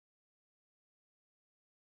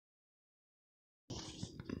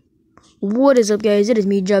What is up, guys? It is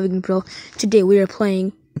me, Javin Pro. Today we are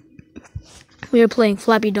playing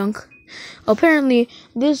Flappy Dunk. Apparently,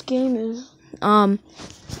 this game is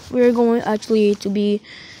we are going actually to be.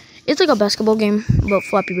 It's like a basketball game, but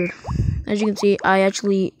Flappy Bird. As you can see, I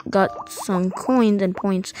actually got some coins and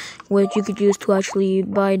points, which you could use to actually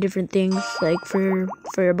buy different things, like for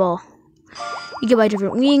your ball. You can buy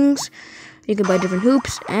different wings, you can buy different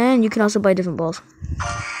hoops, and you can also buy different balls.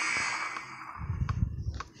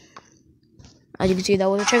 As you can see, that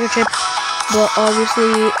was a checker chip, but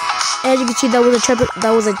obviously, as you can see, that was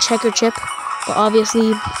a checker chip, but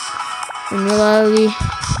obviously, in reality,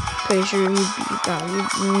 pretty sure you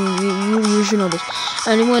should know this.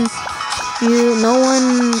 No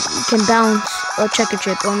one can bounce a checker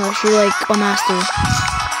chip unless you're like a master.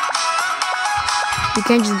 You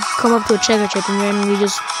can't just come up to a checker chip and randomly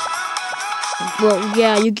just. Well,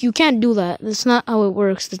 yeah, you can't do that. That's not how it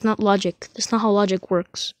works. That's not logic. That's not how logic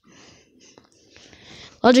works.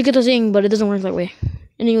 Logic is a thing, but it doesn't work that way.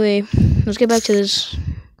 Anyway, let's get back to this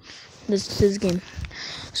game.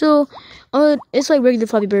 So, it's like regular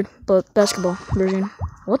Flappy Bird, but basketball version.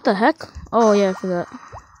 What the heck? Oh yeah, I forgot.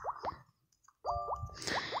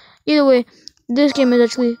 Either way, this is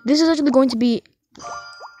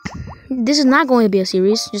not going to be a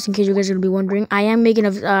series. Just in case you guys are gonna be wondering, I am making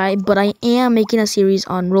a series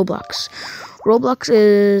on Roblox. Roblox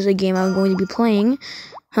is a game I'm going to be playing.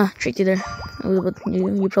 Huh, tricked you there.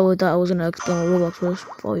 You probably thought I was gonna explain what Roblox was.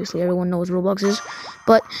 Obviously, everyone knows what Roblox is.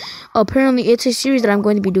 But apparently, it's a series that I'm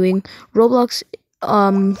going to be doing. Roblox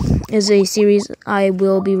is a series I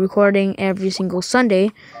will be recording every single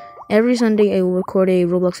Sunday. Every Sunday, I will record a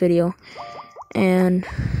Roblox video, and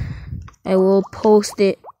I will post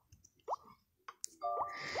it.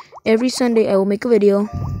 Every Sunday, I will make a video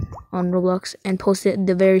on Roblox and post it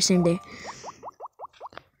the very same day.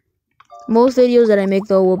 Most videos that I make,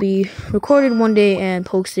 though, will be recorded one day and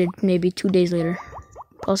posted maybe 2 days later.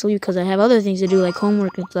 Possibly because I have other things to do, like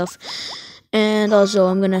homework and stuff. And also,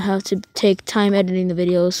 I'm going to have to take time editing the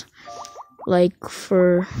videos. Like,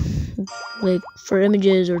 for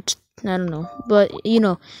images or, I don't know. But, you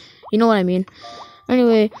know what I mean.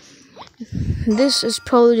 Anyway, this is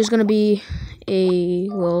probably just going to be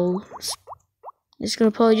it's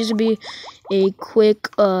gonna probably just be a quick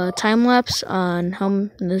time lapse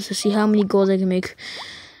on to see how many goals I can make.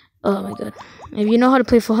 Oh my god! If you know how to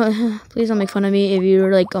play, please don't make fun of me. If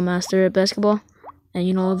you're like a master at basketball and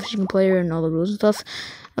you know if you can play and all the rules and stuff,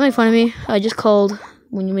 don't make fun of me. I just called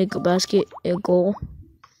when you make a basket a goal.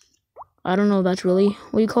 I don't know if that's really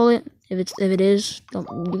what you call it. If it is,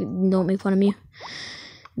 don't make fun of me.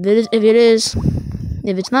 If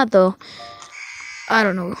it's not though, I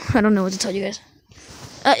don't know. I don't know what to tell you guys.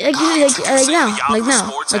 Like you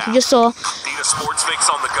just saw,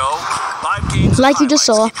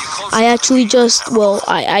 I actually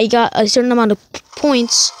I got a certain amount of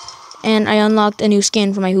points, and I unlocked a new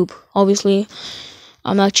skin for my hoop. Obviously,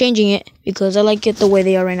 I'm not changing it because I like it the way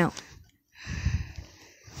they are right now.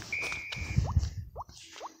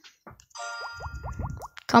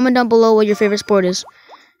 Comment down below what your favorite sport is,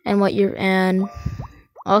 and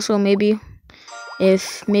also maybe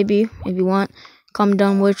if you want. Comment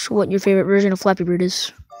down what your favorite version of Flappy Bird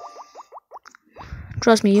is.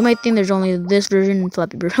 Trust me, you might think there's only this version of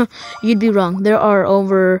Flappy Bird. You'd be wrong. There are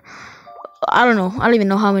over, I don't even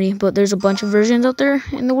know how many, but there's a bunch of versions out there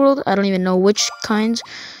in the world. I don't even know which kinds.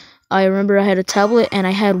 I remember I had a tablet and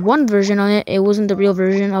I had one version on it. It wasn't the real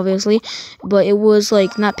version, obviously, but it was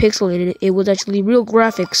like not pixelated. It was actually real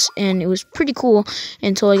graphics, and it was pretty cool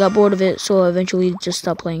until I got bored of it, so I eventually just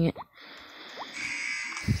stopped playing it.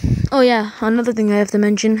 Oh yeah, another thing I have to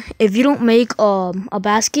mention, if you don't make a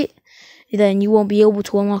basket, then you won't be able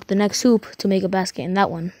to unlock the next hoop to make a basket in that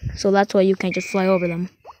one. So that's why you can't just fly over them.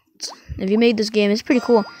 If you made this game, it's pretty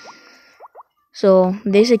cool. So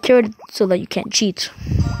they secured it so that you can't cheat.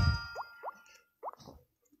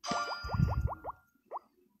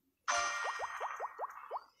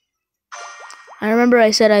 I remember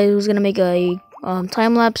I said I was gonna make a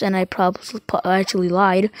time lapse, and I actually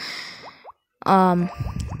lied.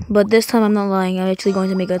 But this time I'm not lying. I'm actually going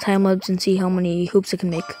to make a time lapse and see how many hoops I can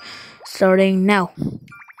make. Starting now.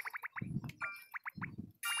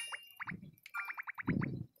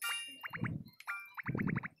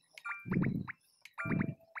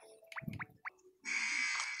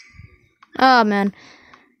 Oh man.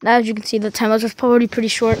 As you can see, the time lapse was probably pretty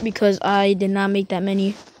short because I did not make that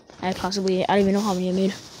many. I don't even know how many I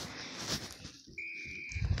made.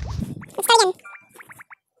 Let's try again.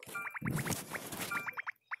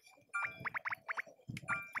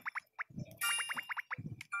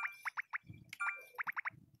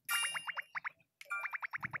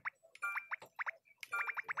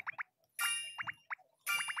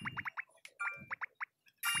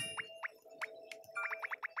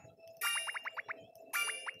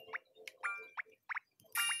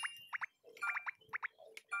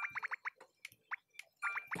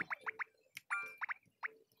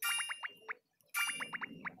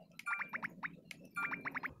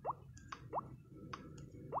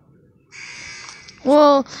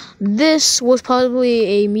 Well, this was probably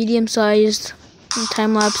a medium-sized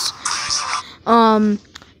time lapse.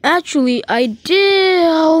 Actually, I did.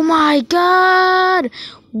 Oh my god!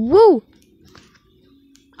 Woo!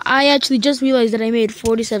 I actually just realized that I made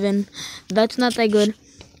 47. That's not that good.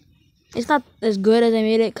 It's not as good as I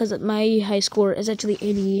made it because my high score is actually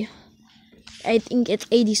 80. I think it's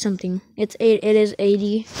 80 something. It is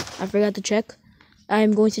 80. I forgot to check.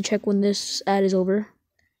 I'm going to check when this ad is over.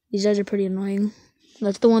 These ads are pretty annoying.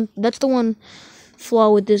 That's the one flaw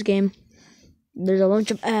with this game. There's a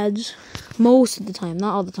bunch of ads most of the time,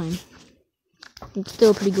 not all the time. It's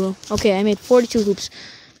still pretty cool. Okay, I made 42 hoops.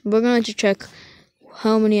 We're going to check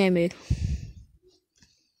how many I made.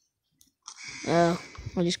 I'll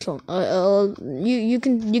just kill him. You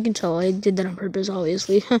can tell I did that on purpose,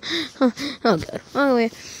 obviously. Oh god.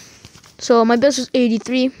 Anyway, so my best was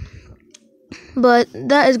 83. But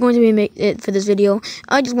that is going to be it for this video.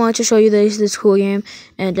 I just wanted to show you this cool game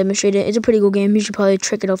and demonstrate it. It's a pretty cool game. You should probably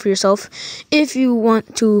check it out for yourself. If you want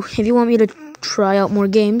me to try out more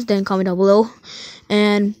games, then comment down below.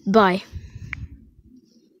 And bye.